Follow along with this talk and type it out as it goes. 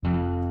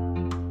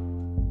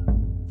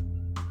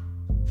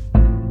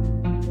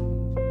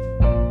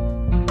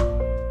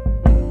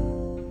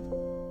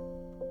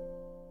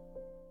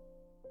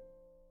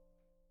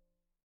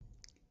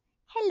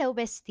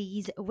Hello,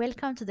 besties.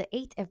 Welcome to the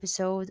eighth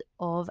episode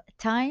of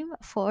Time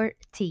for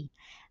Tea.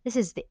 This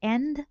is the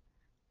end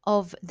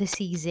of the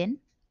season,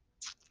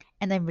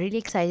 and I'm really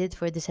excited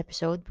for this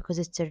episode because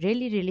it's a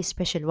really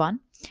special one.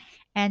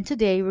 And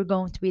today we're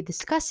going to be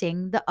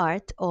discussing the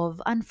art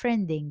of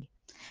unfriending.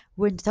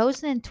 We're in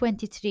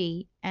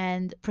 2023,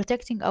 and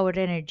protecting our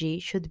energy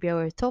should be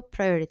our top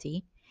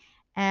priority.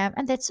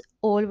 And that's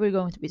all we're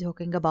going to be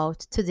talking about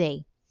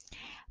today.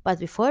 But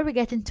before we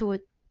get into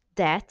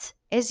that,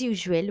 as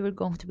usual, we're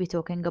going to be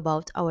talking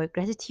about our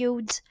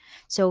gratitudes.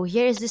 So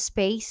here is the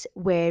space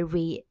where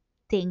we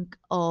think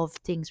of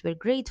things we're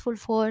grateful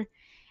for,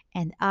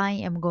 and I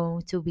am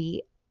going to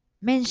be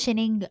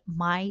mentioning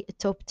my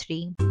top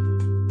three.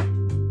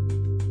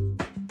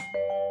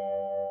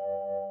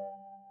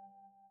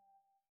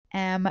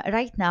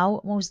 Right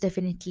now, most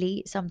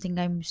definitely, something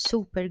I'm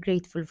super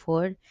grateful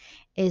for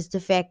is the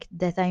fact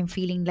that I'm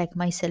feeling like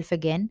myself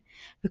again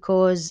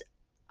because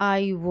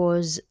I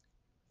was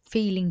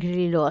feeling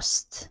really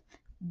lost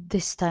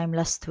this time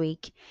last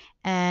week,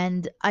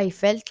 and I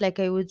felt like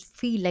I would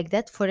feel like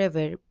that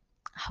forever.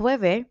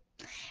 However,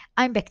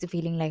 I'm back to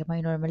feeling like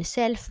my normal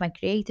self, my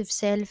creative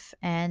self,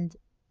 and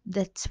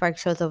that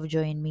sparks a lot of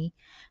joy in me.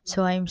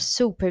 So I'm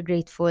super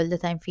grateful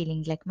that I'm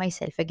feeling like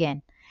myself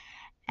again.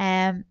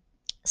 Um,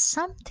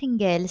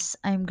 Something else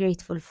I'm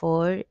grateful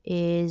for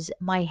is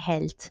my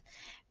health,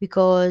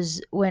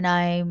 because when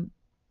I'm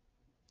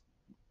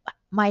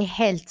my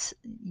health,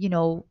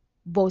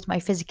 both my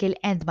physical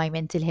and my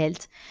mental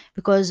health.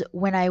 Because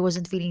when I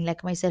wasn't feeling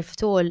like myself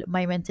at all,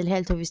 my mental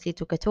health obviously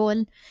took a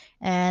toll,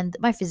 and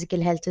my physical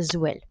health as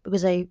well,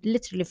 because I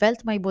literally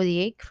felt my body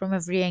ache from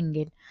every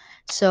angle.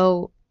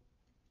 So,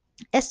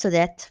 as to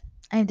that,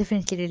 I'm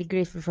definitely really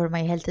grateful for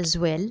my health as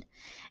well.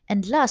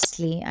 And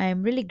lastly,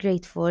 I'm really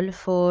grateful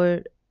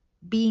for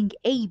being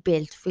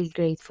able to feel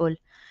grateful,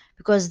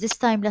 because this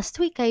time last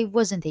week I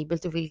wasn't able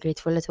to feel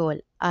grateful at all.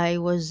 I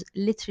was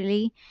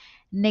literally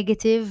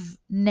negative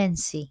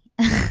Nancy.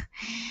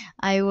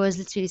 I was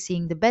literally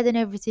seeing the bed and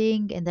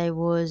everything, and I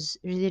was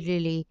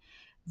really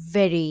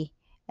very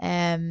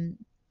um,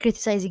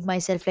 criticizing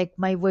myself like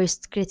my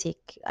worst critic.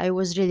 I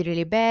was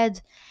really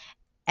bad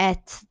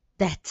at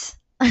that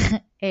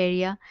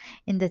area,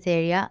 in that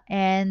area.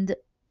 And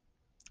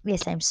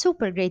yes, I'm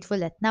super grateful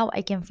that now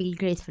I can feel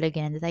grateful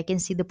again, that I can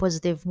see the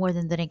positive more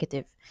than the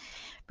negative.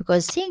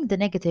 Because seeing the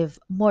negative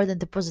more than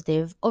the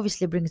positive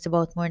obviously brings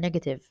about more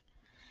negative.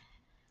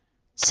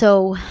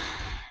 So,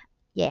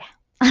 yeah.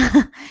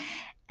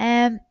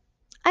 um,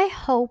 I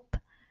hope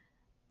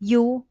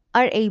you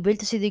are able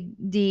to see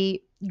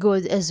the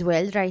good as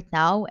well right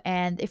now.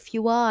 And if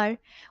you are,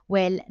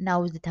 well,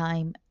 now is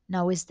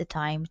the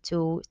time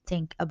to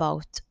think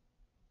about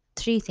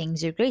three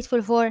things you're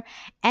grateful for.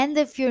 And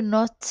if you're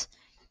not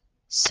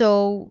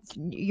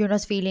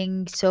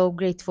feeling so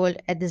grateful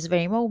at this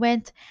very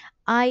moment,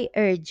 I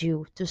urge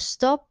you to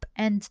stop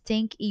and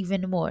think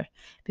even more,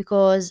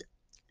 because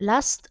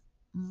last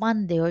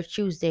Monday or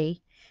Tuesday,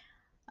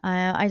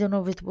 I don't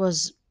know if it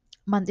was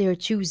Monday or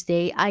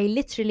Tuesday, I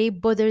literally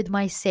bothered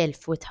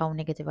myself with how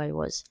negative I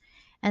was.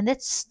 And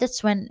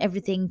that's when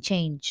everything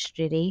changed,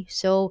 really.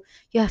 So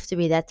you have to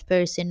be that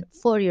person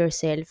for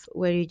yourself,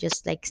 where you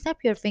just like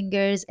snap your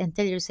fingers and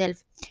tell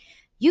yourself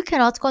you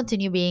cannot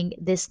continue being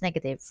this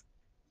negative.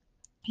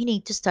 You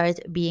need to start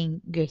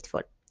being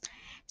grateful.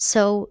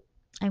 So,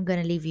 I'm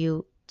going to leave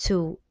you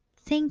to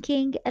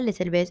thinking a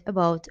little bit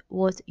about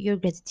what your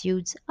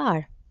gratitudes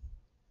are.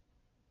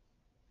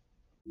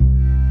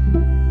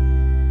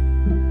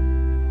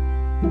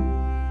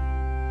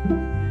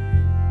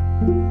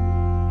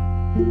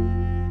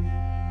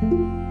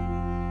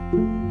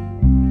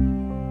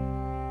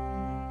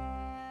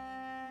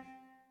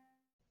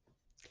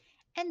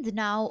 And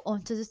now,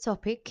 on to the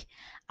topic.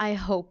 I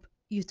hope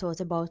you thought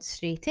about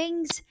three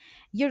things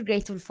you're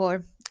grateful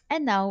for,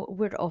 and now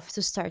we're off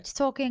to start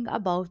talking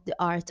about the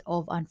art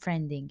of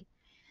unfriending.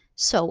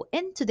 So,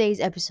 in today's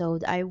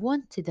episode, I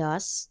wanted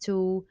us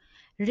to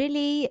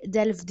really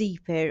delve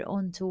deeper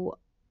onto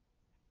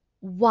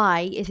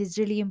why it is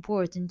really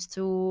important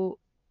to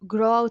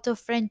grow out of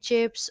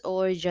friendships,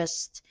 or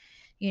just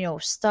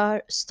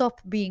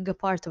stop being a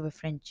part of a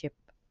friendship.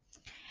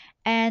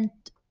 And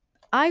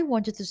I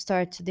wanted to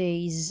start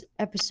today's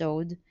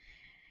episode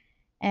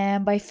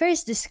by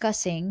first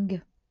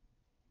discussing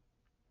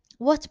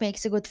what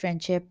makes a good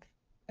friendship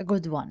a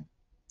good one.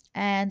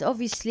 And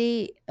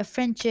obviously, a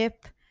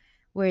friendship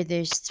where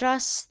there's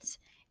trust,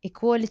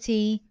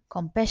 equality,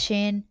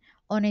 compassion,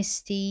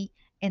 honesty,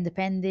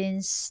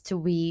 independence to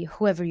be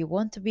whoever you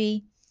want to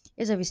be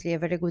is obviously a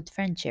very good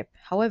friendship.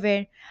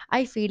 However,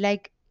 I feel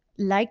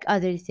like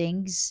other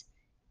things,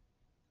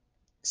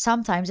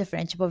 sometimes a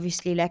friendship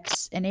obviously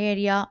lacks an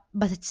area,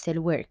 but it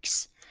still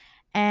works.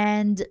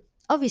 And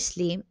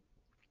obviously,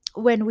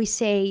 when we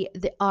say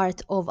the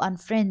art of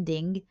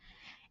unfriending,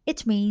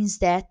 it means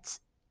that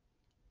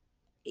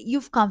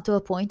you've come to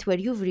a point where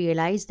you've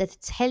realized that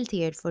it's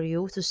healthier for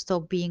you to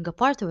stop being a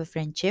part of a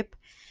friendship,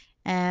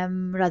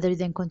 rather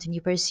than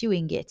continue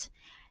pursuing it.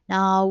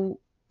 Now,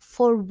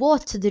 for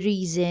what the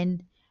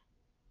reason,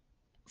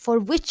 for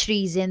which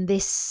reason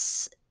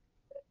this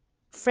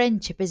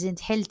friendship isn't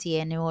healthy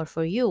anymore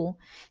for you,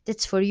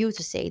 that's for you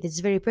to say.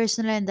 That's very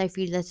personal, and I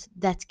feel that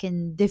that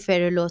can differ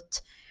a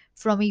lot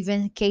from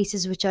even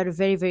cases which are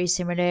very, very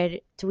similar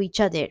to each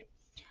other.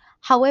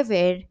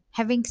 However,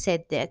 having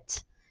said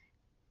that,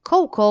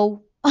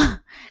 Coco,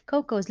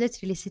 Coco is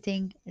literally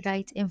sitting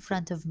right in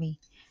front of me,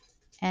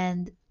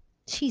 and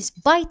she's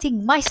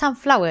biting my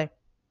sunflower.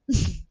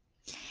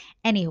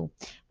 Anywho,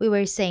 we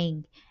were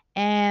saying,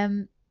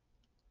 um,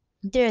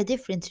 there are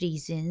different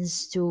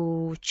reasons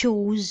to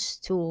choose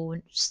to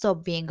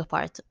stop being a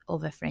part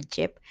of a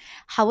friendship.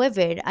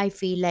 However, I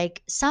feel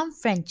like some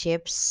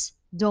friendships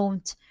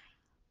don't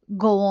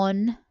go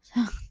on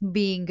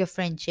being a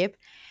friendship,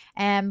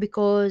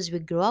 because we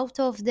grow out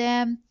of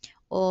them,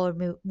 or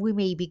we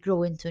maybe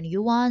grow into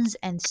new ones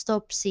and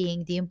stop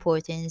seeing the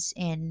importance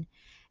in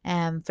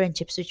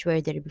friendships which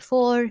were there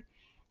before,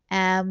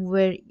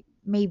 where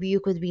maybe you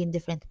could be in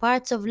different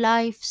parts of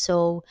life.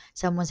 So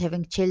someone's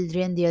having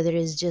children, the other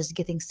is just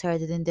getting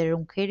started in their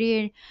own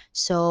career.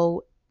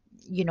 So,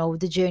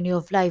 the journey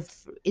of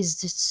life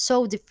is just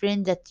so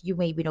different that you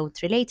maybe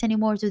don't relate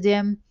anymore to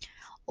them,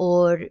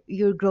 or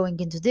you're growing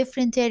into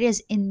different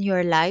areas in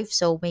your life.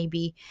 So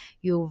maybe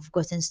you've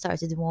gotten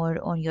started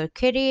more on your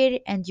career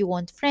and you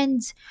want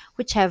friends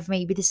which have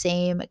maybe the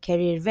same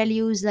career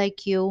values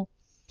like you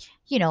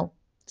know,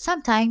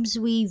 sometimes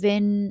we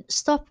even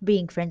stop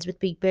being friends with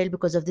people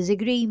because of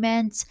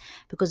disagreements,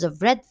 because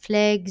of red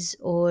flags,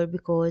 or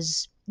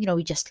because,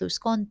 we just lose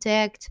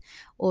contact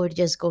or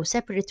just go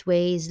separate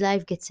ways.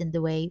 Life gets in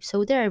the way.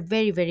 So there are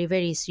very, very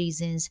various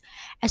reasons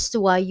as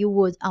to why you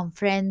would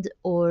unfriend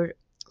or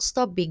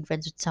stop being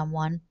friends with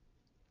someone,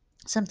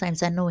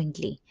 sometimes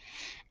unknowingly.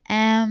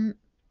 Um,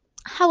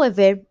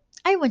 However,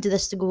 I wanted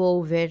us to go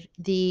over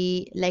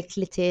the like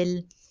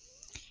little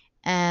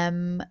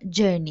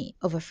journey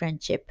of a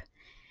friendship.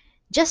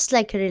 Just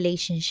like a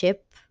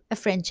relationship, a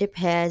friendship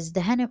has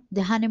the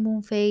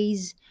honeymoon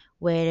phase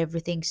where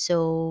everything's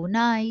so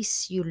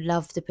nice, you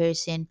love the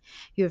person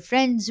you're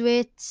friends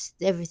with,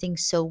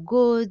 everything's so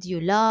good, you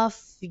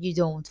laugh, you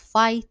don't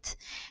fight,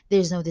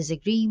 there's no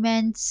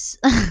disagreements.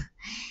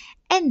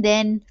 And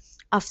then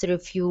after a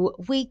few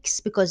weeks,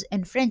 because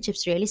in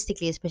friendships,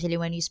 realistically, especially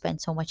when you spend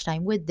so much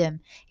time with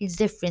them, it's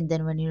different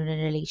than when you're in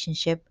a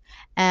relationship.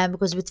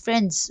 Because with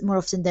friends, more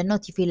often than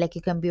not, you feel like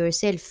you can be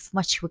yourself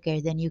much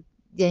quicker than you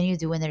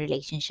do in a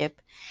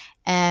relationship.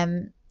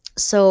 Um,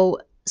 so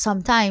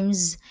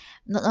sometimes,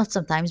 not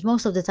sometimes,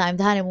 most of the time,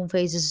 the honeymoon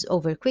phase is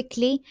over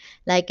quickly,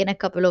 like in a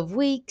couple of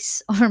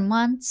weeks or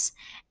months,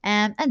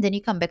 and then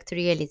you come back to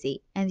reality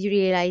and you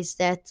realize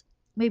that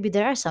maybe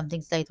there are some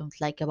things that I don't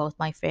like about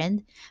my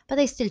friend, but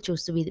I still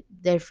choose to be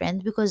their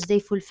friend because they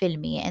fulfill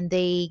me and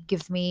they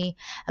give me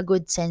a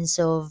good sense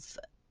of,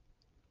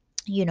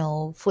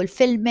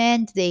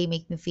 fulfillment. They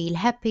make me feel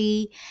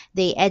happy.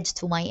 They add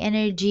to my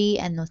energy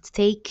and not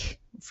take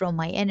from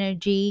my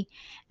energy.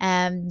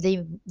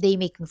 They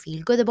make me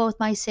feel good about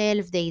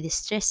myself. They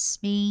distress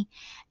me.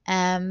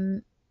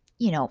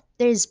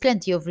 There's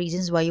plenty of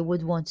reasons why you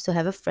would want to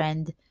have a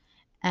friend,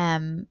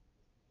 um,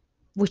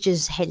 which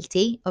is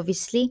healthy,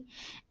 obviously.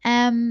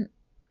 Um,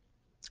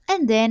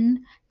 and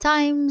then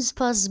times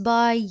pass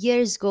by,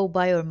 years go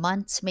by, or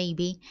months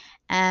maybe,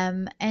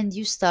 and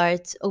you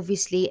start,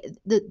 obviously,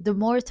 the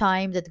more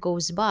time that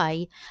goes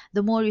by,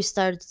 the more you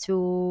start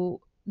to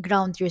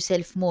ground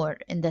yourself more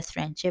in that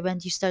friendship,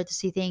 and you start to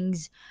see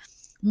things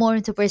more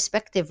into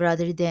perspective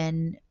rather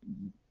than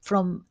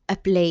from a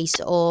place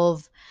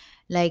of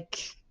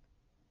like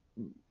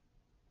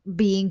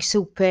being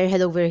super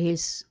head over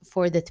heels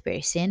for that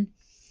person.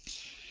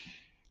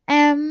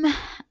 um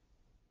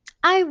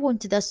I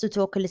wanted us to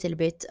talk a little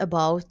bit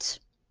about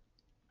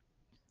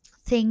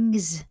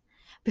things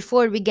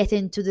before we get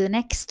into the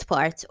next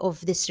part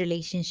of this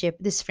relationship,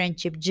 this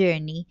friendship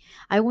journey.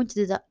 I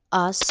wanted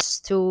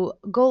us to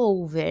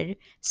go over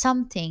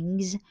some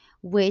things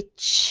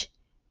which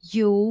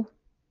you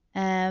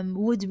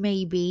would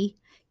maybe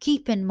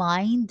keep in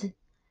mind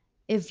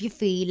if you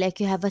feel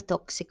like you have a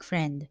toxic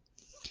friend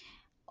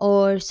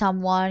or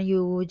someone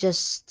you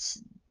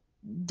just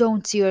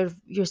don't see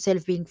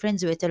yourself being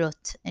friends with a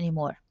lot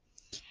anymore.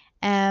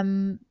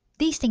 um,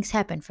 these things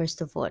happen,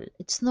 first of all.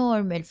 It's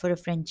normal for a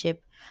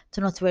friendship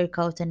to not work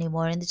out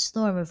anymore, and it's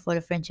normal for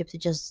a friendship to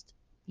just,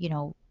 you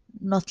know,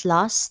 not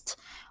last,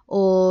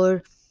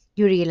 or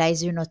you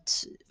realize you're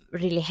not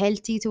really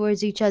healthy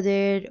towards each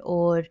other,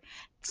 or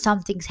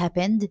something's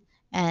happened,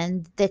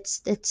 and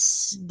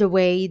that's the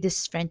way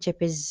this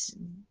friendship is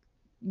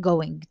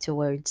going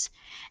towards.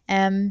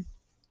 Um,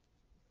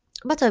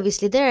 but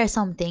obviously, there are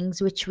some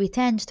things which we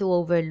tend to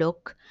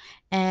overlook,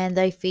 and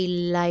I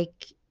feel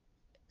like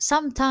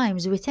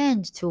sometimes we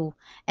tend to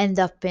end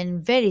up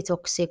in very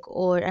toxic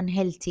or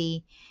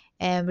unhealthy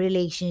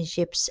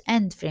relationships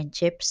and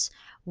friendships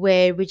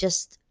where we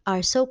just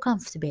are so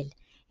comfortable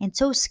and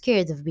so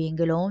scared of being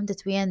alone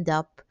that we end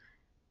up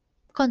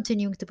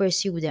continuing to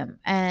pursue them.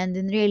 And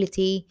in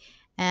reality,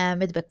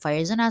 it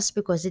backfires on us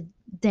because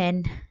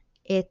then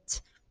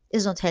it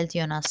is not healthy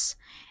on us.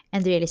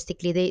 and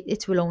realistically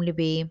it will only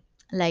be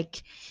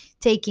like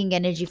taking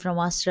energy from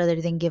us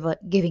rather than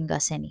giving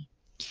us any.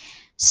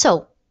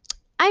 So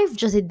I've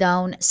jotted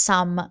down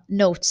some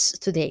notes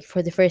today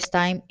for the first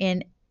time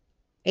in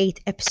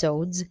 8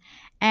 episodes,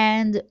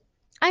 and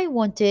I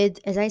wanted,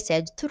 as I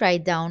said, to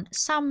write down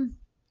some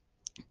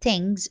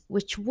things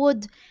which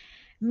would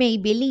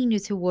maybe lean you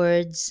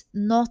towards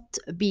not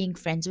being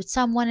friends with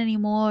someone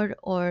anymore,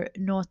 or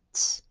not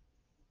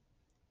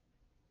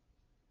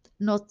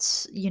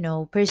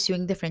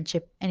pursuing the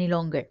friendship any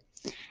longer.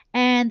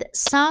 And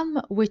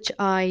some which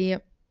I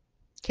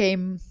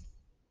came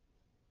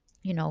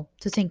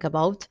to think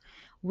about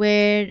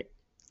were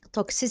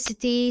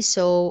toxicity.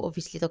 So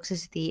obviously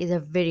toxicity is a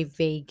very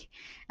vague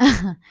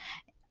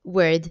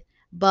word,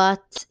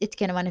 but it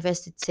can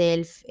manifest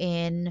itself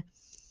in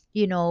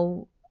you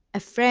know a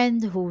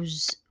friend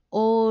who's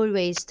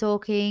always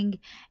talking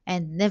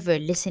and never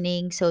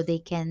listening, so they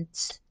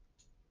can't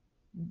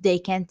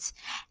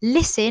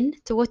listen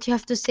to what you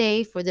have to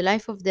say for the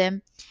life of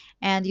them,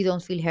 and you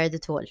don't feel heard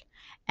at all.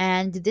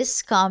 And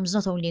this comes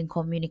not only in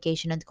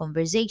communication and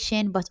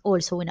conversation, but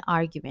also in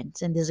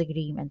arguments and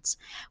disagreements,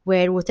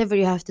 where whatever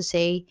you have to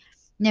say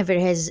never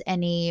has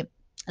any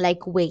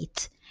like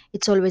weight.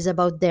 It's always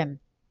about them.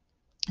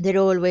 They're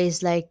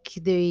always like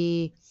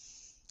the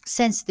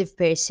sensitive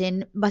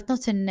person, but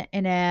not in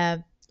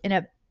a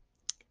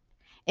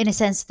in a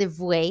sensitive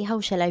way.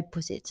 How shall I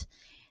put it?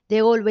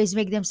 They always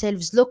make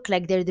themselves look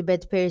like they're the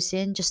bad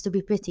person just to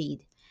be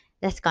pitied.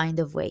 That kind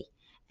of way.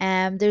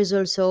 There's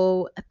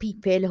also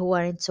people who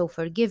aren't so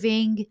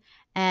forgiving.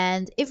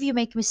 And if you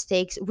make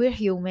mistakes, we're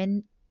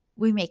human,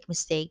 we make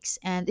mistakes.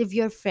 And if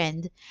your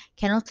friend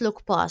cannot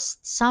look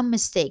past some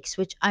mistakes,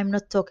 which I'm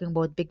not talking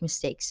about big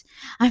mistakes,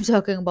 I'm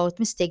talking about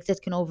mistakes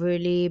that can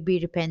overly be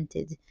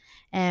repented.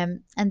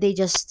 And they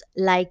just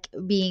like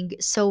being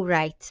so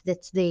right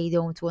that they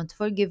don't want to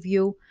forgive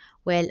you.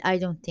 Well, I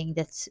don't think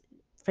that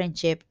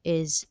friendship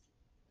is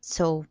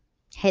so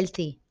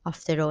healthy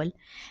after all.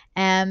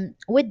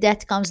 With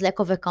that comes lack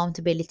of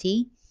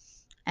accountability,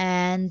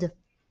 and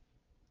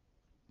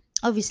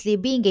obviously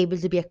being able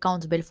to be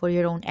accountable for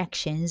your own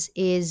actions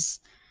is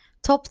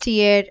top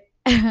tier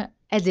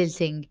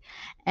adulting.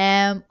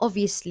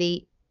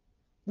 Obviously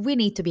we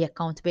need to be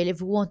accountable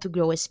if we want to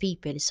grow as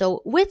people.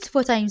 So, with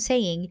what I'm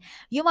saying,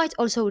 you might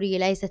also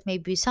realize that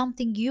maybe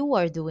something you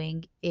are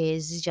doing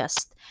is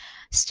just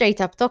straight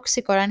up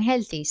toxic or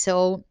unhealthy.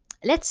 So,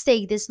 let's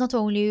take this not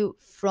only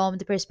from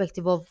the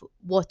perspective of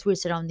what we're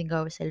surrounding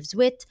ourselves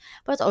with,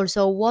 but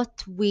also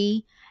what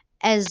we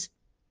as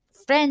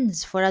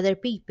friends for other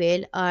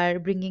people are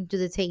bringing to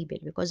the table,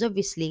 because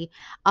obviously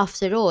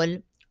after all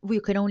we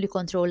can only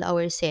control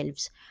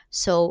ourselves.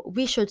 So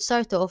we should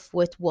start off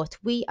with what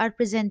we are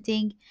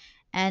presenting,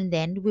 and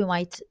then we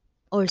might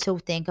also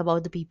think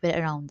about the people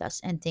around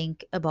us and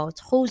think about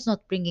who's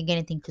not bringing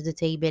anything to the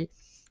table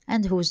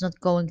and who's not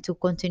going to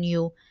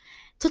continue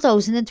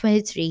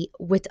 2023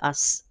 with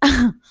us.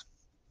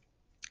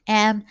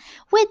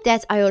 With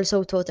that, I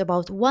also thought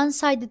about one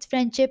sided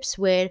friendships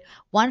where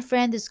one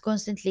friend is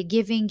constantly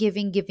giving,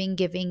 giving, giving,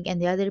 giving,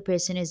 and the other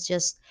person is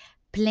just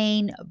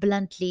plain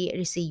bluntly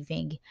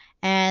receiving.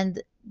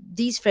 And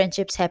these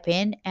friendships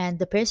happen, and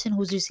the person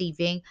who's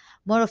receiving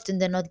more often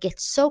than not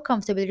gets so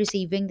comfortable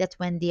receiving that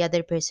when the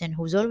other person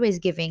who's always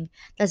giving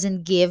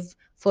doesn't give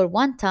for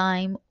one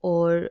time,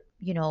 or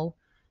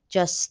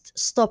just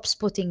stops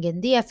putting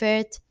in the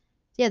effort,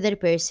 the other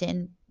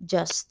person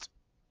just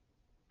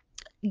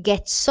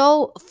get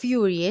so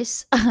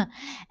furious.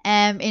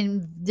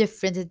 In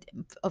different,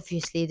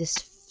 obviously this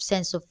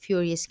sense of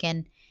furious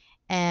can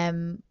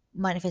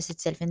manifest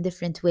itself in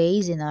different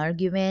ways, in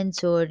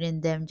arguments or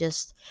in them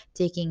just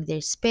taking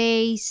their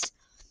space.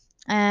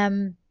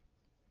 um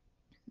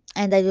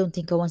and I don't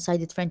think a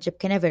one-sided friendship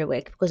can ever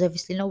work, because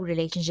obviously no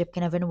relationship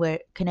can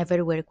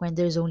ever work when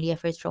there's only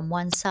effort from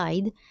one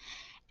side.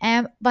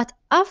 But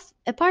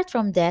apart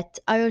from that,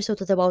 I also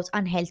thought about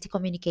unhealthy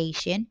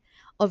communication.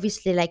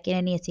 Obviously, like in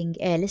anything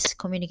else,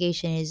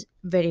 communication is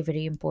very,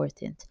 very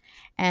important.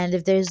 And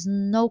if there's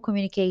no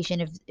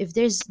communication, if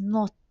there's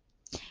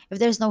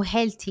no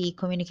healthy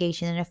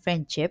communication in a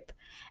friendship,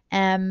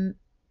 um,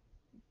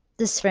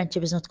 this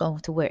friendship is not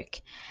going to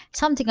work.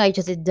 Something I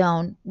jotted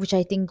down, which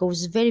I think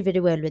goes very, very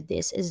well with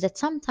this, is that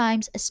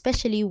sometimes,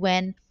 especially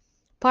when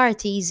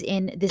parties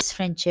in this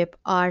friendship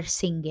are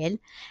single,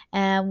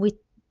 we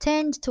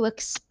tend to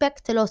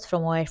expect a lot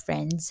from our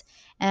friends.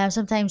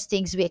 Sometimes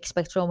things we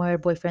expect from our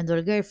boyfriend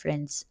or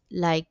girlfriends,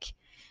 like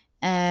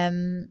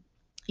um,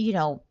 you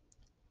know,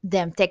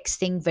 them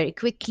texting very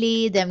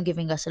quickly, them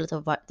giving us a lot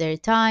of their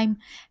time.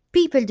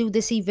 People do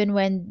this even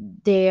when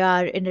they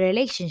are in a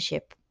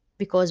relationship,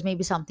 because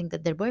maybe something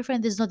that their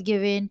boyfriend is not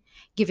giving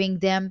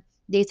them,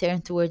 they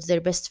turn towards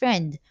their best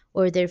friend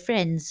or their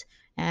friends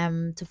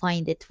to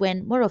find it,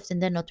 when more often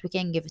than not we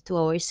can give it to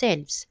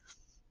ourselves.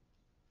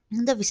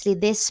 And obviously,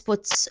 this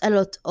puts a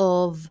lot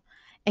of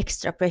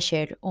extra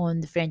pressure on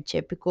the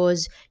friendship,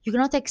 because you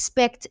cannot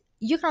expect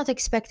you cannot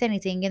expect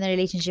anything in a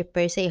relationship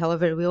per se,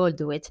 however, we all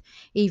do it,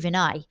 even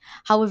I.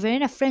 However,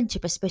 in a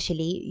friendship,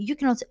 especially, you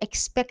cannot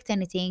expect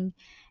anything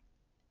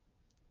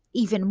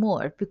even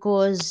more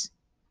because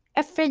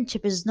a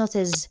friendship is not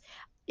as,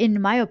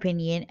 in my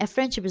opinion, a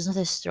friendship is not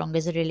as strong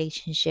as a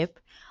relationship.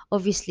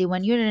 Obviously,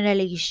 when you're in a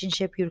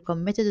relationship, you're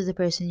committed to the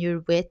person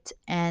you're with,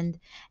 and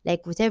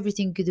like with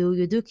everything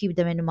you do keep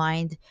them in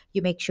mind.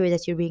 You make sure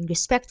that you're being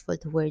respectful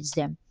towards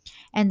them.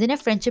 And in a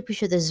friendship, you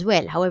should as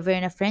well. However,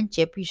 in a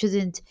friendship,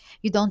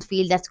 you don't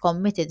feel that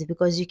committed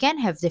because you can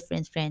have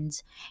different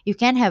friends. You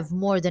can have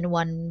more than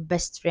one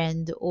best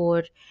friend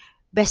or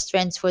best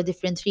friends for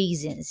different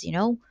reasons, you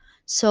know?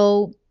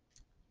 So,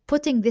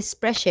 putting this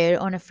pressure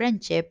on a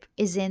friendship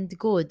isn't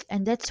good,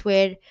 and that's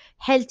where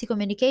healthy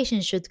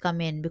communication should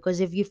come in, because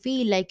if you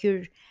feel like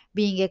you're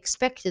being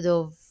expected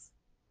of,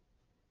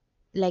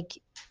 like,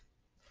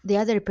 the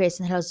other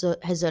person has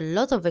a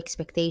lot of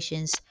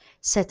expectations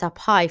set up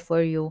high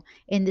for you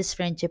in this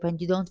friendship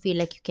and you don't feel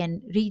like you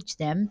can reach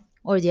them,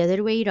 or the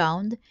other way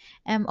around,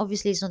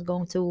 obviously it's not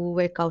going to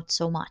work out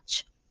so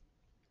much,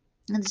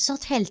 and it's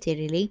not healthy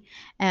really,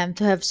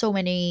 to have so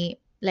many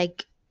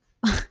like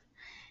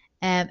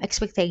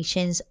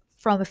expectations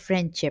from a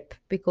friendship,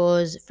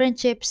 because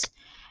friendships,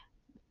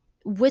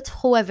 with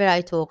whoever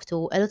I talk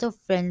to, a lot of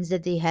friends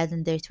that they had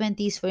in their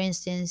 20s, for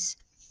instance,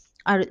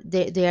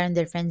 they aren't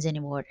their friends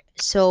anymore.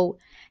 So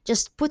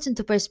just put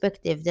into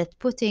perspective that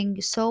putting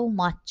so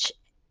much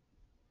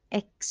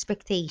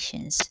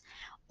expectations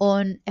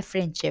on a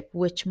friendship,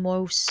 which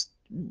most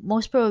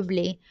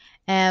probably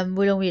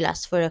will only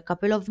last for a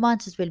couple of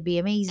months. It will be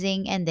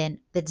amazing, and then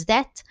that's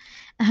that.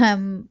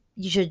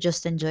 You should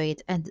just enjoy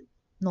it and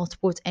not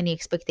put any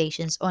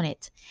expectations on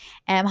it.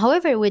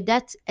 However, with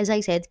that, as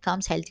I said,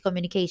 comes healthy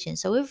communication.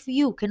 So if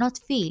you do not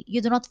feel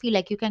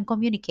like you can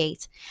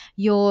communicate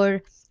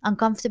your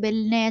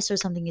uncomfortableness, or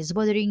something is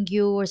bothering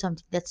you, or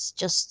something that's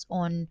just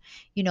on,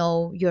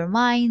 your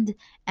mind,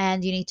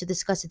 and you need to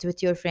discuss it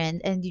with your friend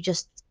and you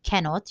just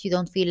cannot, you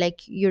don't feel like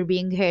you're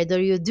being heard,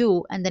 or you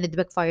do and then it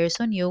backfires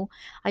on you,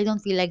 I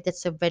don't feel like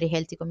that's a very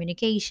healthy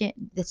communication,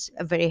 that's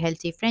a very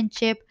healthy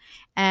friendship,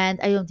 and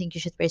I don't think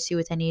you should pursue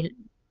it any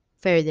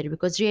further,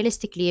 because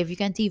realistically, if you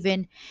can't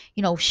even,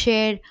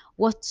 share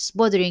what's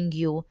bothering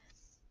you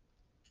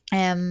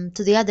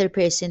to the other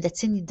person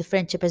that's in the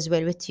friendship as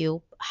well with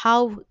you,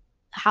 how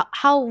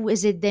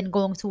is it then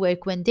going to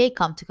work when they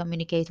come to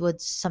communicate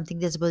what's something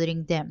that's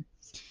bothering them?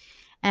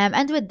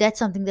 And with that,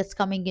 something that's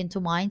coming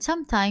into mind,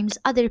 sometimes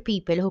other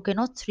people who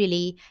cannot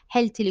really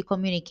healthily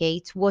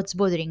communicate what's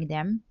bothering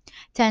them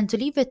tend to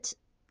leave it,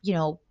 you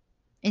know,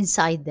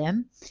 inside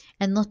them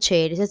and not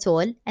share it at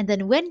all. And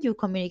then when you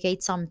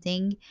communicate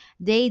something,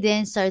 they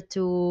then start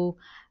to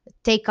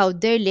take out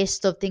their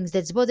list of things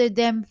that's bothered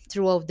them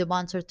throughout the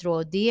months or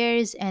throughout the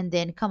years, and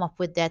then come up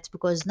with that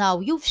because now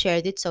you've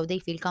shared it, so they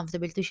feel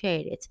comfortable to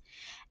share it.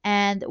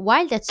 And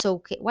whilst that's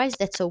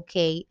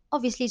okay,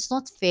 obviously it's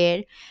not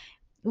fair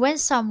when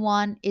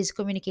someone is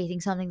communicating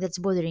something that's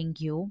bothering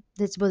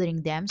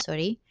them,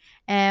 sorry,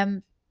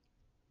 um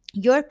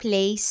your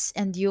place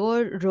and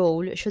your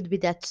role should be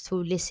that to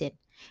listen.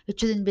 It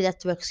shouldn't be that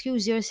to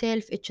excuse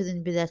yourself, it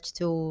shouldn't be that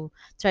to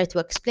try to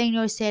explain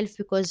yourself,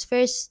 because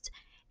first,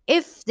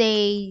 if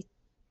they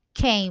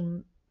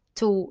came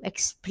to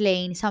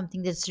explain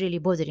something that's really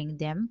bothering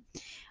them,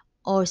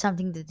 or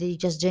something that they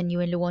just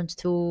genuinely want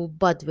to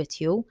bud with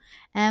you,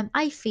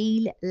 I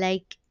feel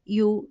like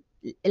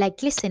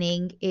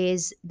listening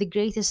is the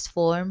greatest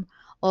form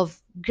of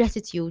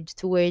gratitude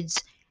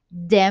towards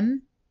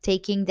them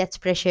taking that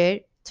pressure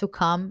to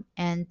come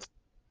and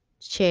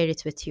share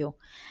it with you,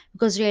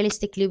 because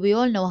realistically we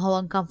all know how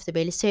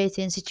uncomfortable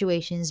certain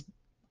situations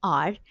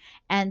are,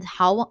 and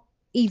how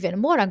even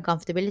more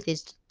uncomfortable it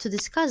is to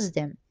discuss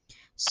them.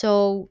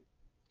 So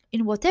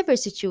in whatever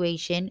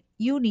situation,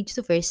 you need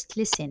to first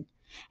listen.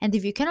 And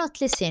if you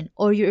cannot listen,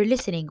 or you're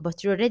listening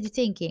but you're already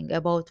thinking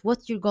about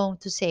what you're going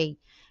to say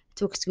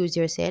to excuse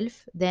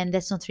yourself, then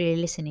that's not really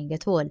listening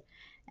at all.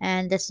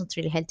 And that's not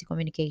really healthy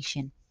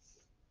communication.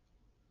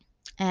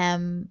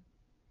 Um,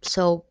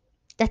 so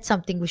that's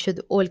something we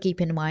should all keep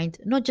in mind,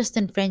 not just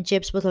in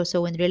friendships, but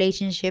also in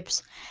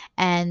relationships,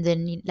 and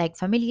in like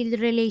familial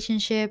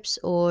relationships,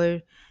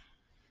 or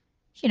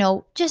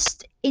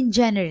just in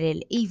general,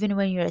 even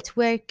when you're at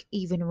work,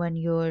 even when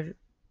you're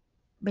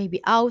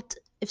maybe out,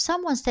 if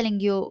someone's telling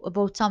you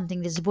about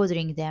something that's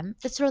bothering them,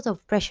 that's a lot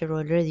of pressure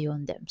already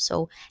on them.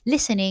 So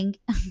listening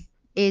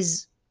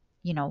is,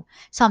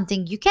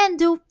 something you can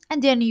do,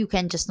 and then you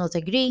can just not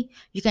agree,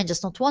 you can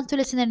just not want to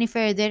listen any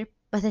further,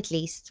 but at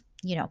least,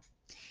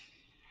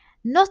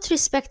 not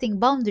respecting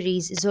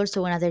boundaries is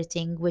also another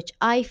thing which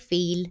I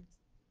feel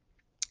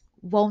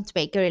won't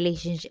make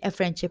a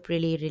friendship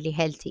really, really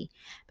healthy,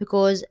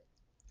 because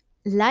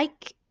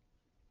like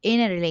in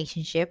a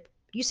relationship,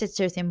 you set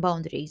certain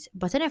boundaries,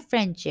 but in a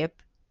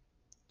friendship,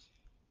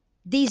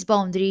 these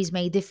boundaries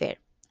may differ.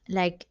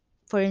 Like,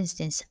 for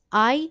instance,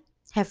 I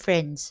have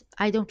friends.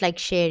 I don't like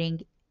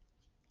sharing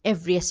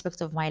every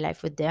aspect of my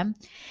life with them,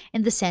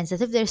 in the sense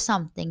that if there's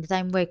something that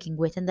I'm working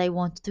with and I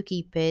want to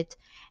keep it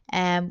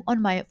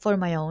on my for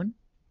my own,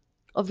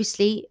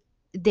 obviously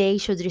they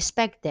should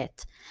respect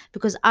that,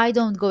 because I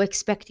don't go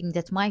expecting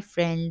that my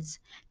friends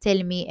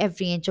tell me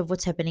every inch of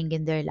what's happening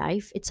in their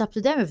life. It's up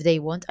to them if they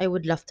want. I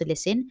would love to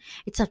listen.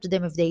 It's up to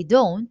them if they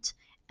don't.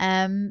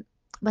 um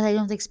but I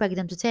don't expect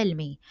them to tell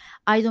me.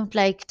 I don't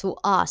like to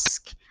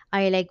ask.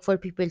 I like for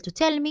people to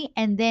tell me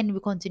and then we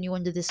continue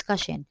on the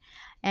discussion.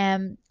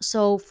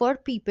 So for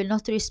people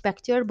not to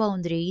respect your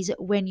boundaries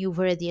when you've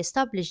already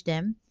established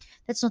them,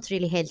 that's not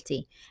really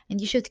healthy.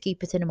 And you should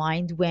keep it in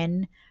mind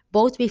when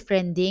both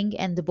befriending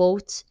and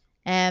both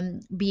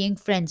being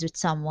friends with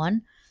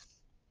someone,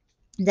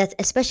 that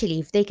especially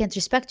if they can't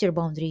respect your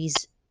boundaries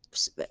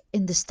s-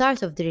 in the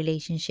start of the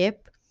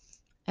relationship,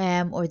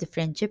 or the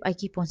friendship. I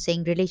keep on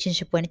saying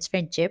relationship when it's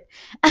friendship,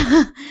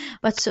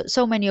 but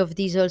so many of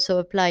these also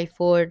apply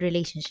for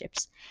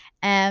relationships.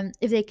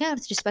 If they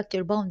can't respect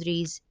your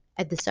boundaries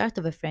at the start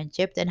of a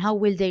friendship, then how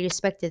will they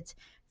respect it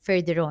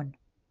further on?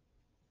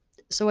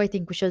 So I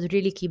think we should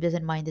really keep that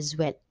in mind as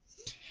well.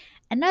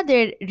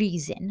 Another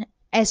reason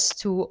as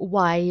to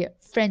why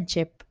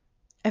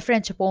a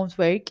friendship won't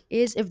work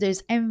is if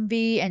there's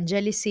envy and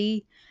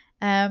jealousy.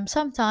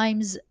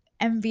 Sometimes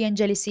envy and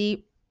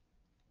jealousy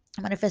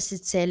manifests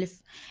itself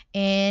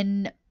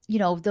in,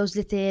 those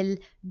little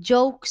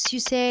jokes you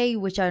say,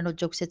 which are not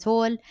jokes at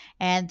all.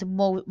 And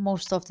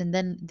most often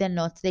than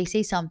not, they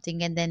say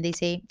something and then they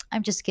say,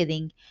 "I'm just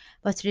kidding."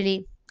 But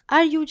really,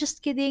 are you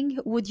just kidding?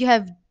 Would you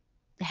have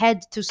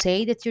had to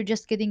say that you're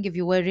just kidding if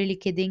you were really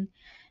kidding?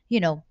 You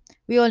know,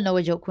 we all know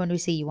a joke when we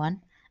see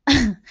one.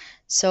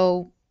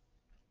 So,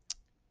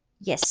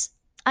 yes,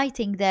 I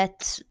think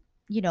that,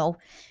 you know,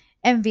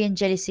 envy and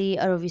jealousy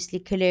are obviously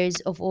killers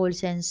of all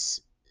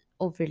sense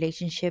of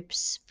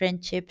relationships,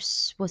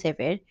 friendships,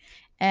 whatever.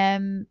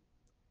 Um,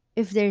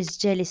 if there's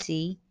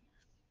jealousy,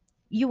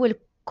 you will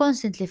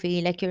constantly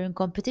feel like you're in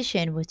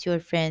competition with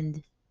your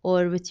friend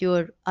or with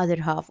your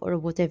other half or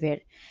whatever.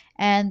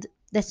 And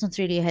that's not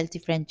really a healthy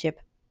friendship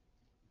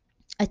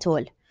at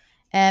all.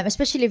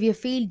 Especially if you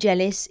feel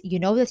jealous, you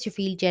know that you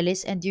feel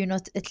jealous, and you're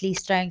not at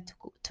least trying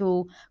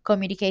to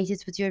communicate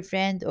it with your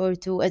friend or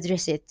to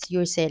address it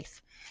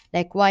yourself.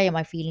 Like, why am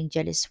I feeling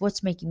jealous?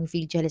 What's making me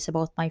feel jealous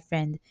about my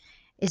friend?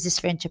 Is this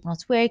friendship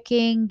not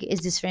working?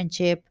 Is this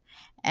friendship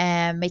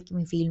making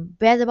me feel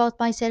bad about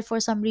myself for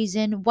some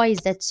reason? Why is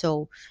that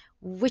so?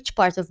 Which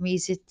part of me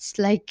is it's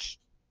like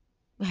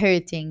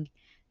hurting?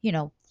 You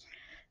know,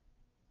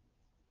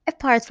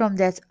 apart from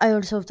that, I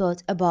also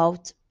thought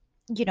about,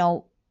 you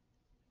know,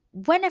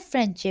 when a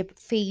friendship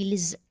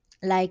feels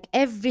like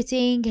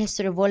everything has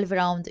to revolve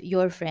around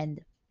your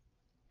friend,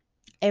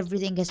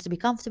 everything has to be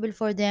comfortable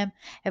for them,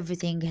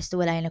 everything has to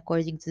align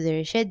according to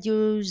their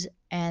schedules,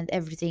 and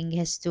everything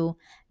has to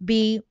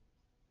be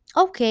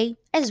okay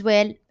as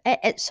well.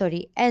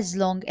 Sorry, as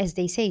long as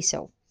they say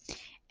so.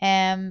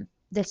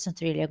 That's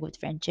not really a good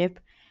friendship.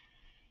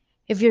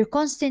 If you're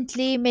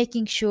constantly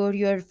making sure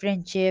your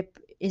friendship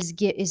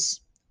is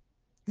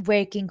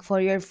working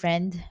for your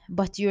friend,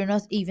 but you're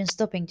not even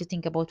stopping to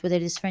think about whether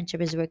this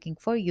friendship is working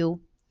for you,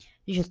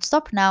 you should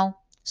stop now,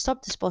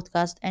 stop this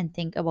podcast, and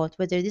think about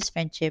whether this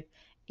friendship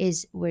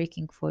is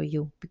working for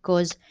you.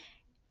 Because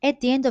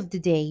at the end of the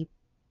day,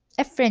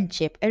 a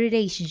friendship, a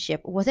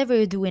relationship, whatever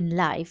you do in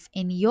life,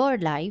 in your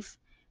life,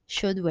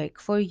 should work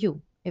for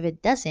you. If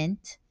it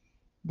doesn't,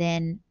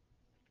 then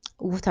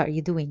what are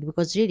you doing?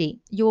 Because really,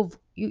 you're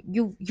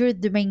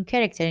the main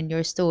character in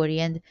your story,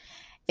 and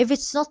if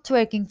it's not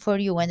working for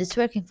you and it's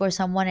working for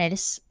someone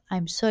else,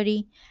 I'm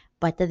sorry,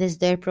 but that is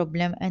their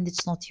problem and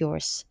it's not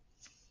yours.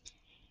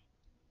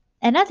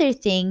 Another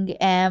thing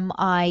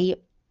I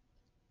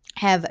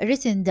have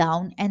written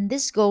down, and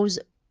this goes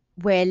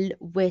well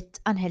with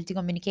unhealthy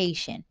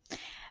communication.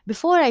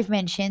 Before, I've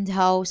mentioned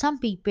how some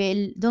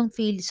people don't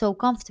feel so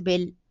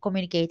comfortable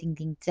communicating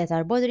things that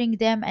are bothering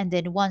them, and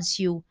then once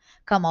you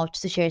come out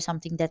to share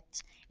something that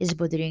is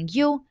bothering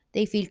you,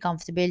 they feel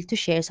comfortable to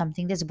share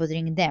something that's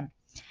bothering them.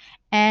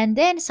 And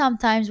then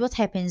sometimes what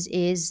happens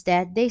is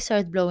that they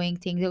start blowing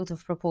things out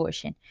of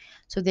proportion.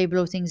 So they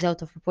blow things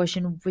out of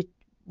proportion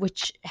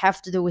which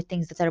have to do with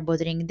things that are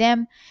bothering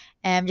them,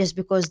 just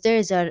because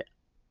theirs are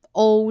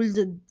old,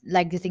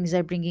 like the things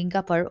they're bringing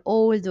up are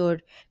old or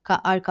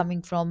are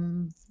coming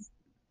from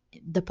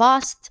the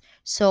past.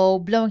 So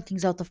blowing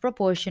things out of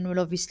proportion will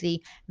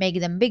obviously make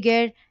them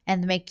bigger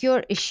and make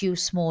your issue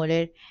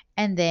smaller.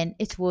 And then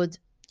it would,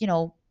 you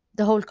know,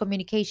 the whole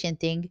communication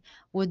thing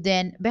would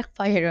then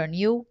backfire on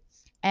you.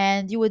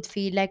 And you would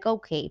feel like,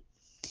 okay,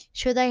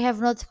 should I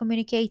have not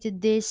communicated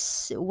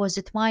this? Was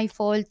it my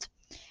fault?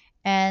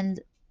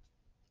 And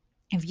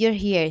if you're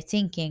here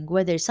thinking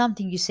whether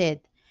something you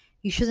said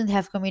you shouldn't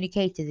have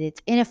communicated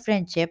it in a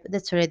friendship,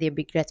 that's already a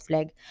big red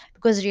flag.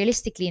 Because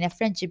realistically, in a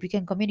friendship, you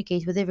can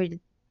communicate whatever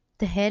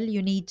the hell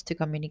you need to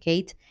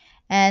communicate.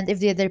 And if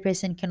the other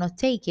person cannot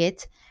take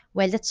it,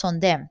 well, that's on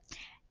them.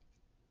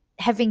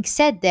 Having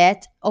said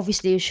that,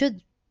 obviously, you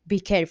should be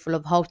careful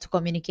of how to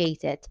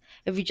communicate it.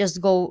 If you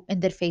just go in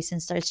their face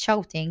and start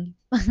shouting,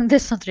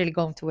 that's not really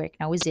going to work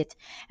now, is it?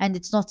 And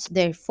it's not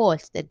their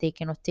fault that they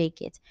cannot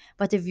take it.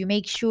 But if you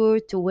make sure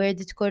to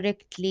word it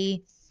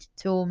correctly,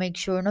 to make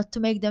sure not to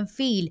make them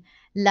feel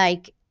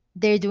like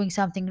they're doing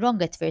something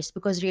wrong at first,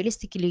 because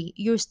realistically,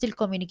 you're still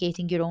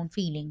communicating your own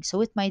feelings.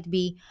 So it might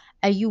be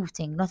a you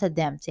thing, not a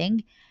them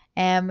thing.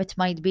 It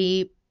might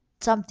be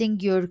something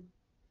you're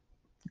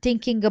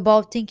thinking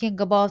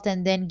about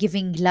and then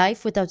giving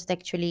life without it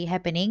actually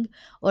happening,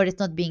 or it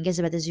not being as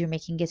bad as you're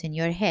making it in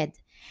your head.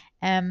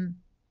 um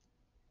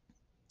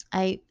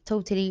I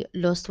totally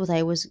lost what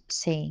I was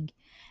saying.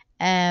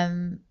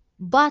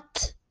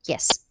 But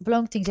yes,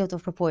 blowing things out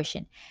of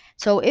proportion.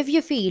 So if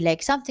you feel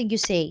like something you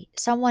say,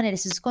 someone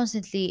else is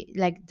constantly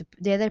like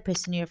the other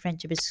person in your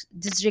friendship is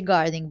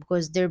disregarding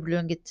because they're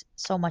blowing it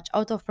so much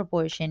out of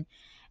proportion,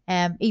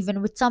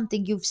 even with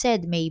something you've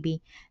said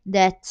maybe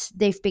that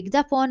they've picked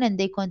up on and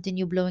they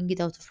continue blowing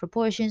it out of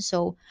proportion.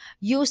 So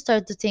you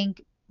start to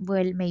think,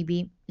 well,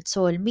 maybe it's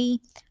all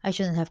me. I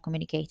shouldn't have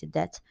communicated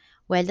that.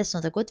 Well, that's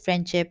not a good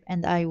friendship,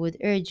 and I would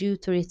urge you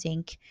to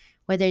rethink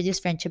whether this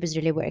friendship is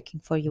really working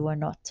for you or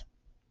not.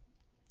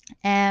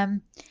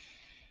 Um,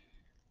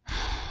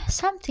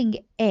 Something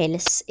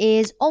else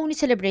is only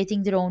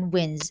celebrating their own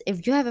wins.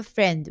 If you have a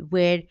friend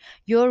where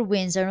your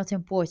wins are not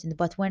important,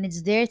 but when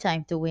it's their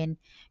time to win,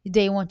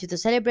 they want you to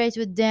celebrate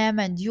with them,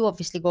 and you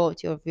obviously go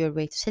out of your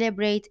way to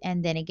celebrate,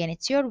 and then again,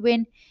 it's your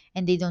win,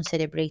 and they don't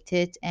celebrate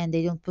it, and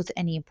they don't put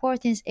any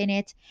importance in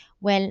it,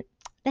 well,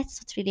 that's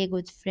not really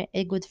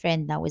a good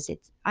friend now, is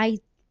it? I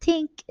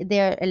think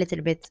they're a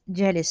little bit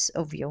jealous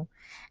of you,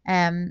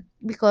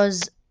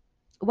 because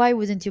why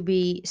wouldn't you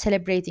be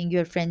celebrating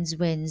your friend's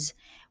wins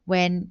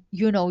when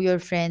you know your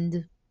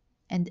friend,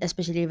 and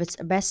especially if it's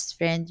a best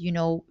friend, you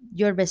know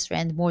your best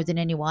friend more than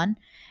anyone,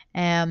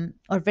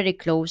 or very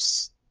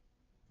close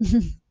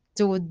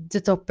to the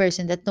top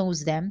person that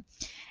knows them.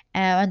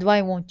 And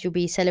why won't you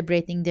be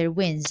celebrating their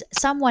wins?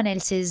 Someone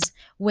else's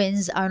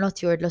wins are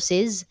not your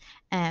losses.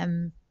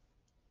 um,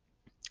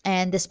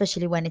 and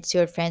especially when it's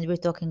your friend we're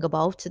talking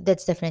about,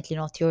 that's definitely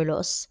not your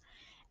loss.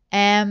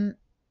 um,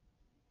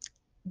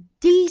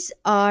 these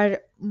are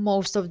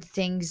most of the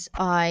things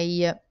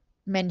I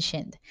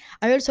mentioned.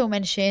 I also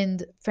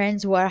mentioned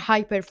friends who are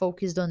hyper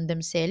focused on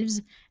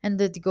themselves, and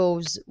that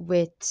goes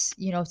with,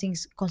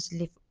 things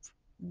constantly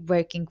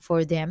working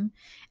for them,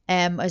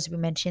 as we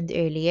mentioned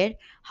earlier.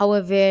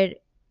 However,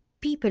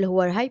 people who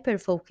are hyper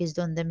focused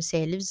on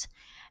themselves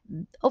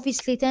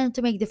obviously tend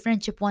to make the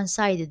friendship one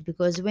sided,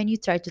 because when you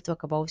try to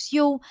talk about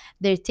you,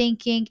 they're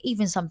thinking,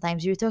 even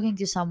sometimes you're talking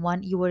to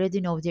someone, you already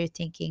know they're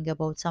thinking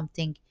about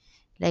something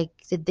like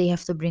that they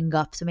have to bring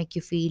up to make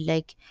you feel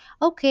like,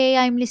 okay,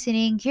 I'm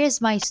listening,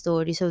 here's my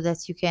story so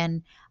that you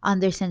can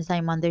understand that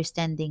I'm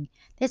understanding.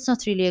 That's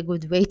not really a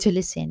good way to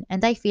listen.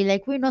 And I feel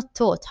like we're not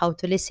taught how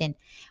to listen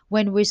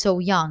when we're so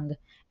young.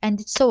 And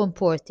it's so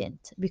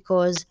important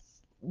because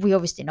we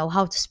obviously know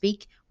how to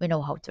speak, we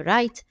know how to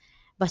write,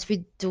 but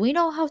do we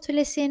know how to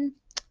listen?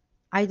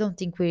 I don't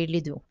think we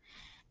really do.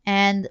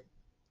 And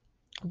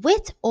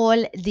with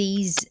all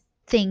these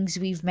things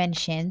we've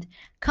mentioned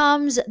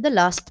comes the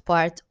last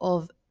part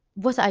of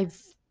what I've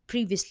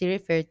previously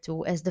referred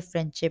to as the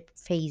friendship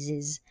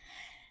phases.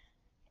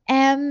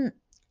 Um,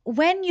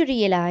 when you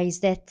realize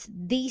that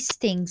these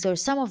things, or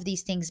some of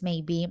these things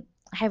maybe,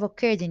 have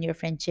occurred in your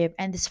friendship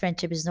and this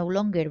friendship is no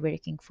longer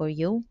working for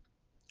you,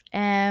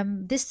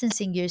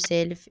 distancing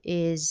yourself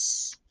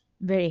is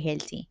very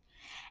healthy.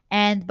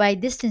 And by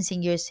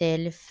distancing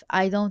yourself,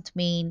 I don't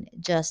mean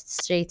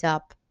just straight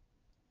up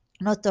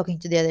not talking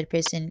to the other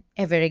person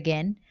ever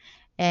again,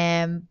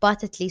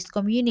 but at least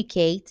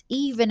communicate.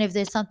 Even if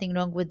there's something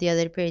wrong with the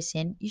other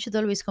person, you should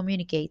always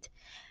communicate,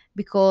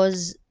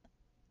 because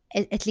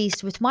at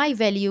least with my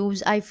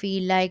values, I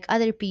feel like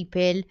other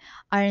people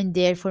aren't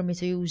there for me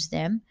to use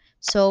them.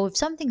 So if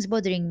something's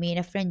bothering me in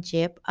a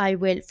friendship, I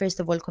will first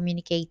of all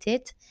communicate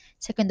it.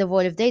 Second of all,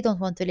 if they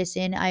don't want to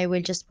listen, I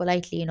will just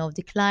politely,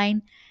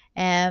 decline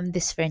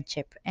this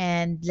friendship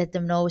and let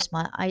them know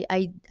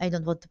I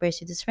don't want to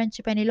pursue this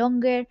friendship any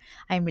longer.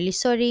 I'm really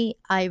sorry.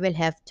 I will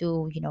have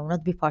to,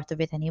 not be part of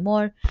it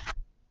anymore.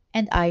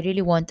 And I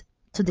really want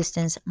to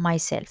distance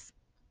myself.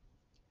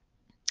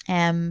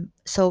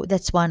 So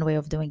that's one way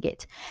of doing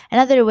it.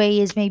 Another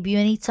way is maybe you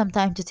need some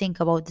time to think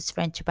about this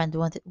friendship and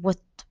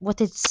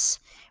what it's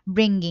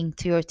bringing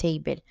to your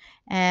table.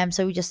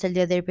 So you just tell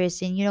the other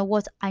person, you know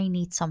what, I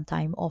need some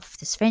time off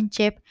this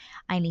friendship.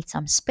 I need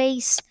some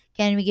space.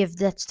 Can we give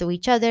that to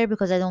each other,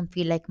 because I don't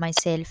feel like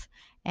myself,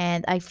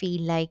 and I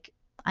feel like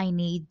I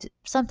need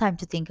some time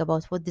to think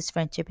about what this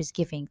friendship is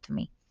giving to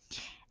me.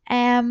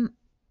 Um,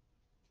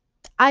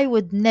 I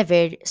would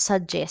never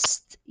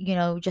suggest,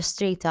 just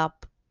straight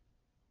up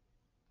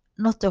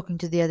not talking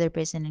to the other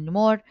person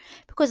anymore,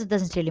 because it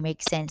doesn't really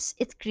make sense.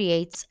 It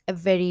creates a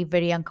very,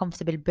 very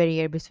uncomfortable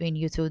barrier between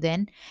you two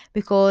then,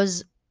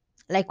 because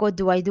like, what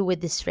do I do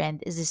with this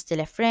friend? Is this still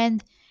a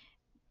friend?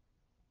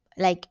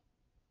 Like,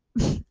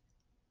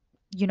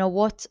 you know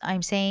what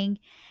I'm saying?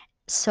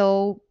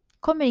 So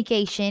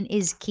Communication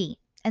is key.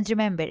 And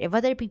remember, if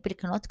other people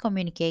cannot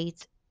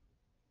communicate,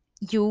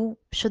 you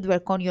should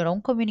work on your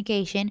own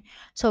communication,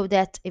 so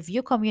that if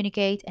you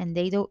communicate and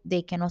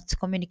they cannot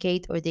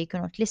communicate or they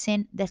cannot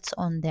listen, that's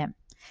on them.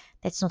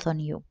 That's not on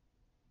you.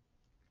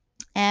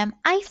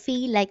 I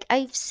feel like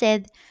I've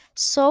said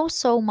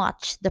so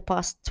much the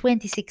past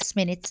 26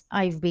 minutes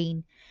I've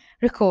been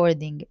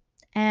recording.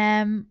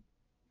 Um,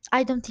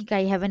 I don't think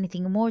I have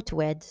anything more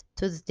to add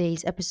to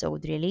today's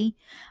episode, really.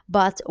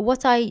 But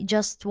what I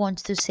just want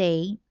to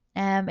say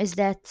is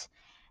that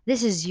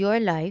this is your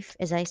life,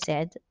 as I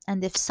said,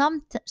 and if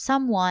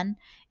someone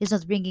is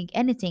not bringing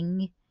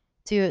anything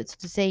to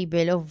the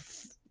table of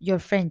your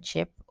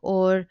friendship,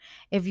 or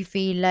if you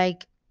feel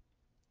like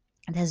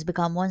it has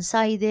become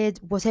one-sided,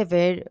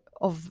 whatever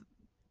of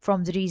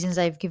from the reasons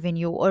I've given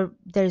you, or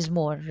there's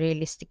more.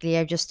 Realistically,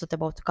 I've just thought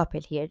about a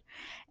couple here.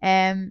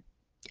 Um,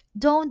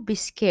 don't be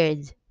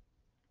scared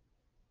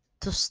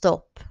to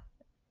stop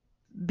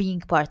being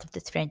part of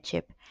that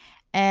friendship,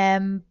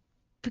 um,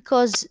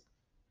 because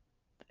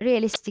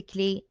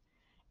realistically,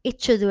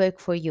 it should work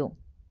for you.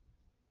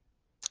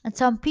 And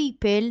some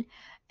people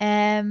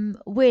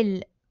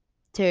will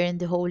turn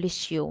the whole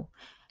issue.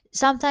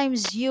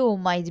 Sometimes you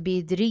might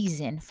be the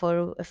reason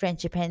for a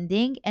friendship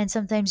ending, and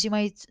sometimes you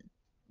might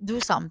do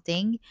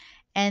something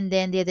and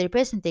then the other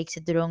person takes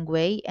it the wrong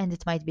way, and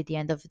it might be the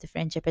end of the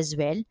friendship as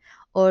well.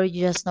 Or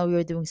you just know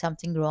you're doing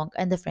something wrong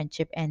and the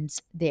friendship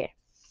ends there.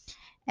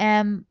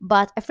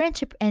 But a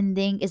friendship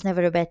ending is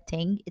never a bad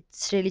thing.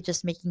 It's really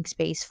just making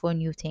space for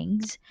new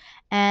things.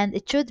 And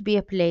it should be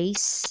a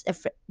place,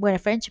 when a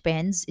friendship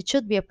ends, it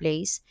should be a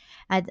place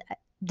at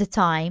the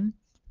time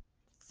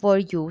for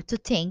you to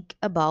think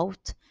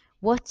about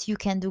what you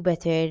can do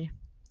better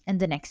in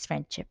the next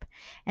friendship.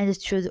 And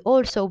it should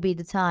also be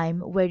the time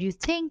where you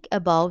think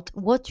about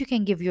what you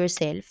can give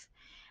yourself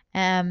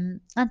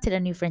until a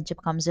new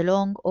friendship comes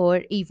along,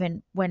 or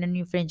even when a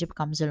new friendship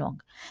comes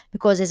along.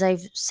 Because as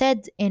I've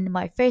said in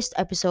my first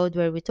episode,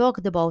 where we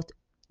talked about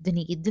the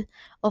need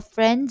of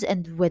friends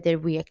and whether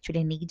we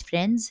actually need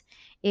friends,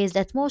 is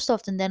that most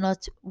often than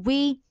not,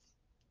 we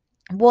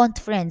want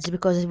friends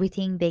because we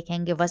think they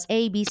can give us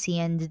A, B, C,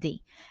 and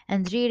D.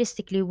 And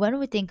realistically, when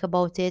we think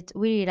about it,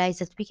 we realize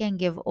that we can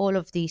give all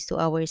of these to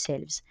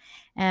ourselves.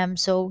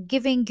 So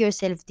giving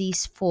yourself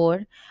these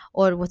four,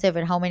 or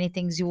whatever, how many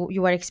things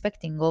you are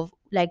expecting of,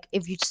 like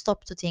if you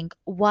stop to think,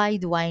 why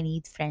do I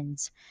need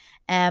friends?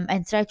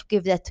 And try to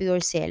give that to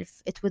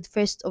yourself, it would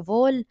first of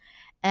all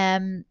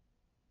um,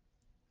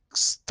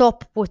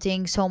 stop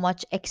putting so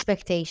much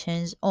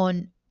expectations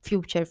on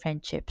future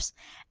friendships,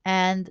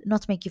 and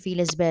not make you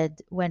feel as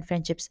bad when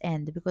friendships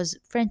end, because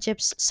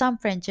some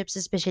friendships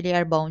especially,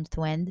 are bound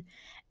to end.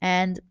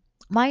 And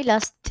my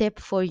last tip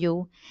for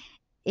you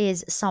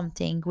is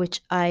something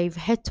which I've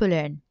had to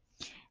learn: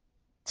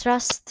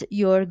 trust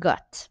your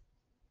gut.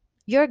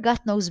 Your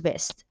gut knows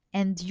best,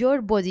 and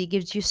your body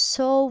gives you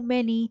so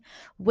many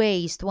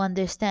ways to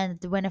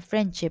understand when a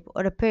friendship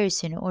or a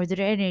person or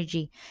their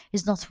energy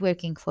is not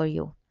working for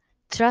you.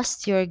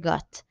 Trust your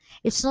gut.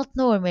 It's not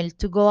normal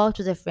to go out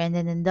with a friend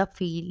and end up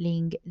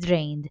feeling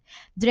drained.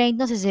 Drained,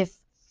 not as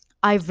if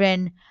I've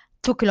ran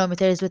 2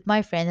 kilometers with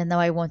my friend and now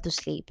I want to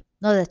sleep.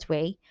 Not that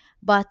way.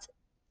 But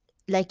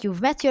like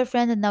you've met your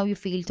friend and now you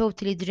feel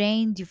totally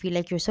drained, you feel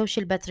like your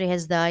social battery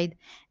has died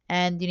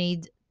and you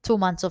need 2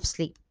 months of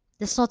sleep.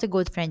 That's not a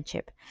good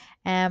friendship.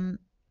 Um,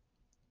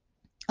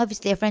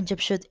 Obviously, a friendship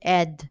should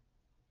add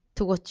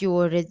to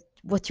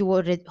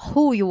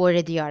who you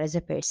already are as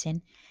a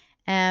person.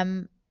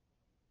 Um,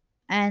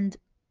 and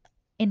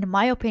in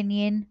my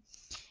opinion,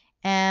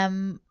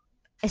 um,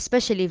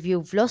 especially if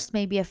you've lost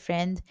maybe a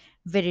friend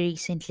very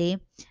recently,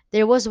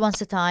 there was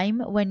once a time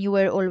when you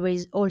were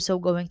always also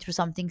going through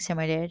something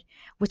similar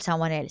with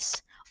someone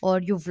else,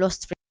 or you've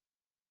lost.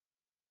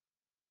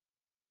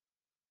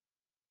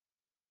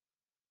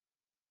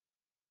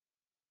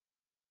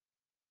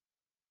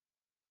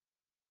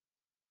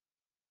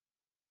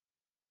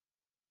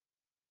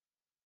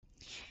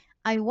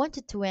 I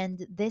wanted to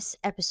end this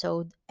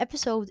episode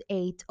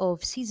 8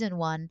 of season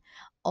 1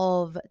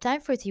 of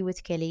Time for Tea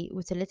with Kelly,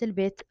 with a little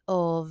bit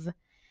of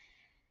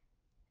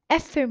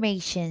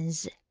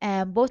affirmations,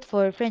 both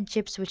for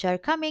friendships which are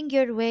coming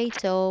your way,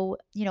 so,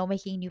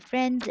 making new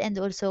friends, and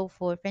also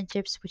for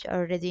friendships which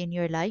are already in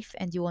your life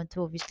and you want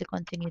to obviously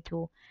continue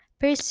to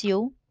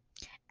pursue.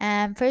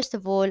 First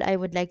of all, I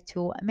would like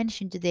to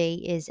mention today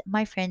is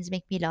my friends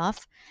make me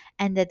laugh,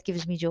 and that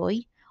gives me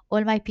joy.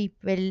 All my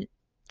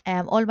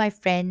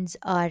friends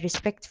are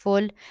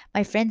respectful.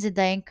 My friends and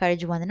I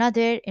encourage one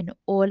another in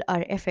all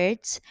our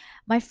efforts.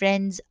 My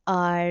friends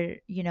are,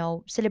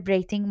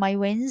 celebrating my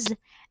wins,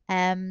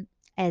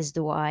 as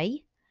do I.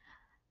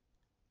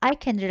 I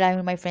can rely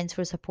on my friends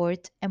for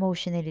support,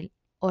 emotionally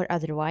or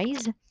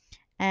otherwise.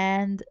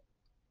 And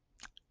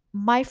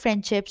my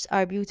friendships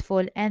are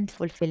beautiful and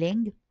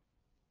fulfilling.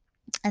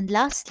 And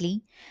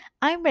lastly,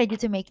 I'm ready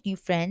to make new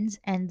friends,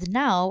 and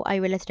now I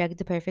will attract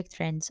the perfect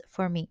friends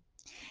for me.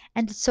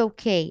 And it's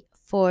okay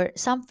for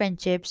some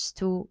friendships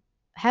to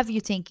have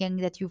you thinking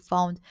that you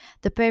found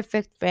the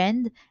perfect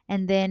friend,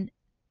 and then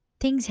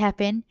things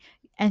happen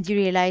and you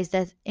realize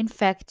that in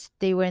fact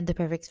they weren't the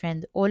perfect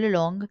friend all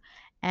along,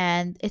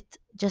 and it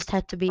just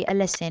had to be a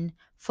lesson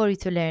for you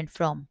to learn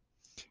from.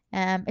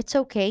 It's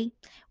okay.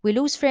 We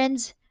lose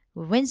friends,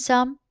 we win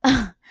some,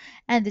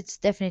 and it's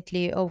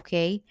definitely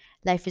okay.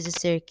 Life is a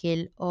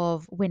circle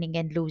of winning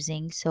and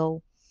losing.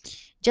 So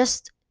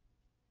just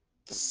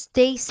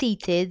stay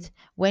seated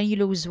when you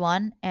lose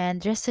one,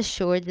 and rest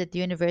assured that the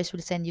universe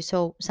will send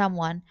you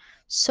someone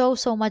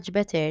so much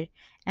better.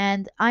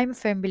 And I'm a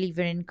firm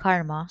believer in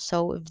karma.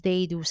 So if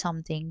they do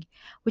something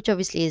which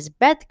obviously is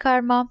bad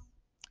karma,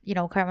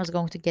 karma's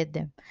going to get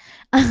them.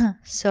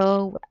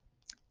 So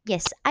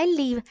yes, I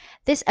leave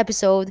this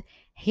episode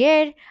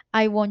here.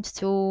 I want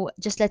to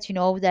just let you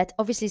know that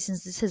obviously,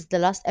 since this is the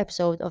last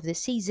episode of the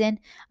season,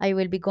 I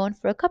will be gone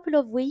for a couple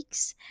of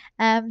weeks.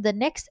 The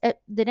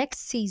next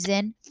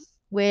season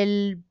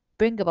will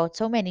bring about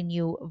so many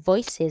new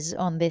voices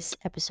on this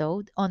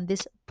episode, on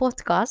this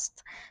podcast.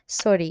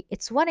 Sorry,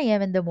 it's 1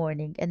 a.m. in the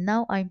morning and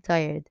now I'm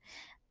tired.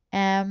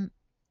 Um,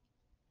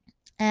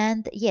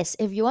 and yes,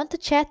 if you want to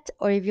chat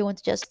or if you want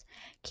to just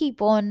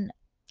keep on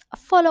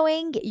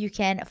following, you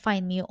can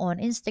find me on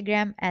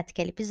Instagram at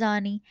Kelly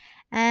Pisani.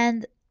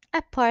 And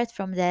apart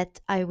from that,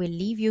 I will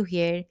leave you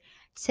here,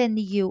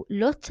 sending you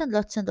lots and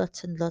lots and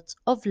lots and lots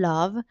of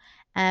love.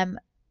 Um,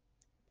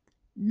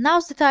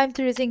 Now's the time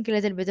to rethink a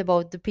little bit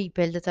about the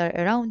people that are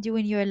around you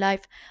in your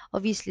life.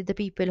 Obviously, the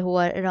people who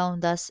are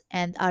around us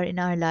and are in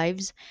our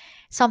lives.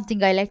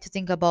 Something I like to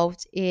think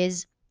about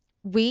is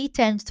we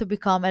tend to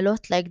become a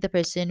lot like the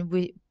person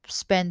we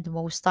spend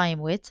most time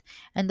with.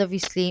 And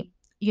obviously,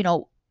 you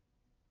know,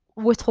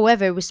 with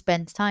whoever we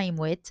spend time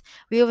with,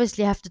 we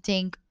obviously have to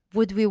think,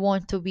 would we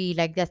want to be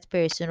like that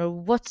person, or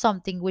what's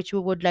something which we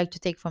would like to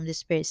take from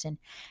this person?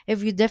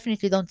 If you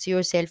definitely don't see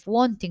yourself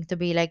wanting to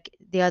be like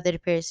the other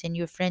person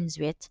you're friends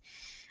with,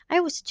 I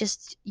would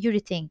suggest you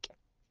rethink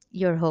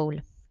your whole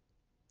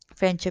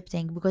friendship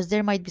thing, because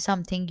there might be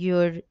something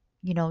you're,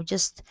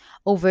 just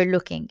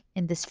overlooking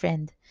in this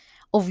friend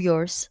of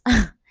yours.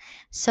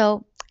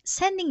 So,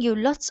 sending you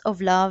lots of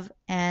love,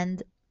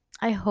 and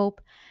I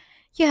hope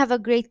you have a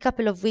great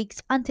couple of weeks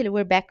until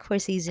we're back for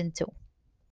season 2.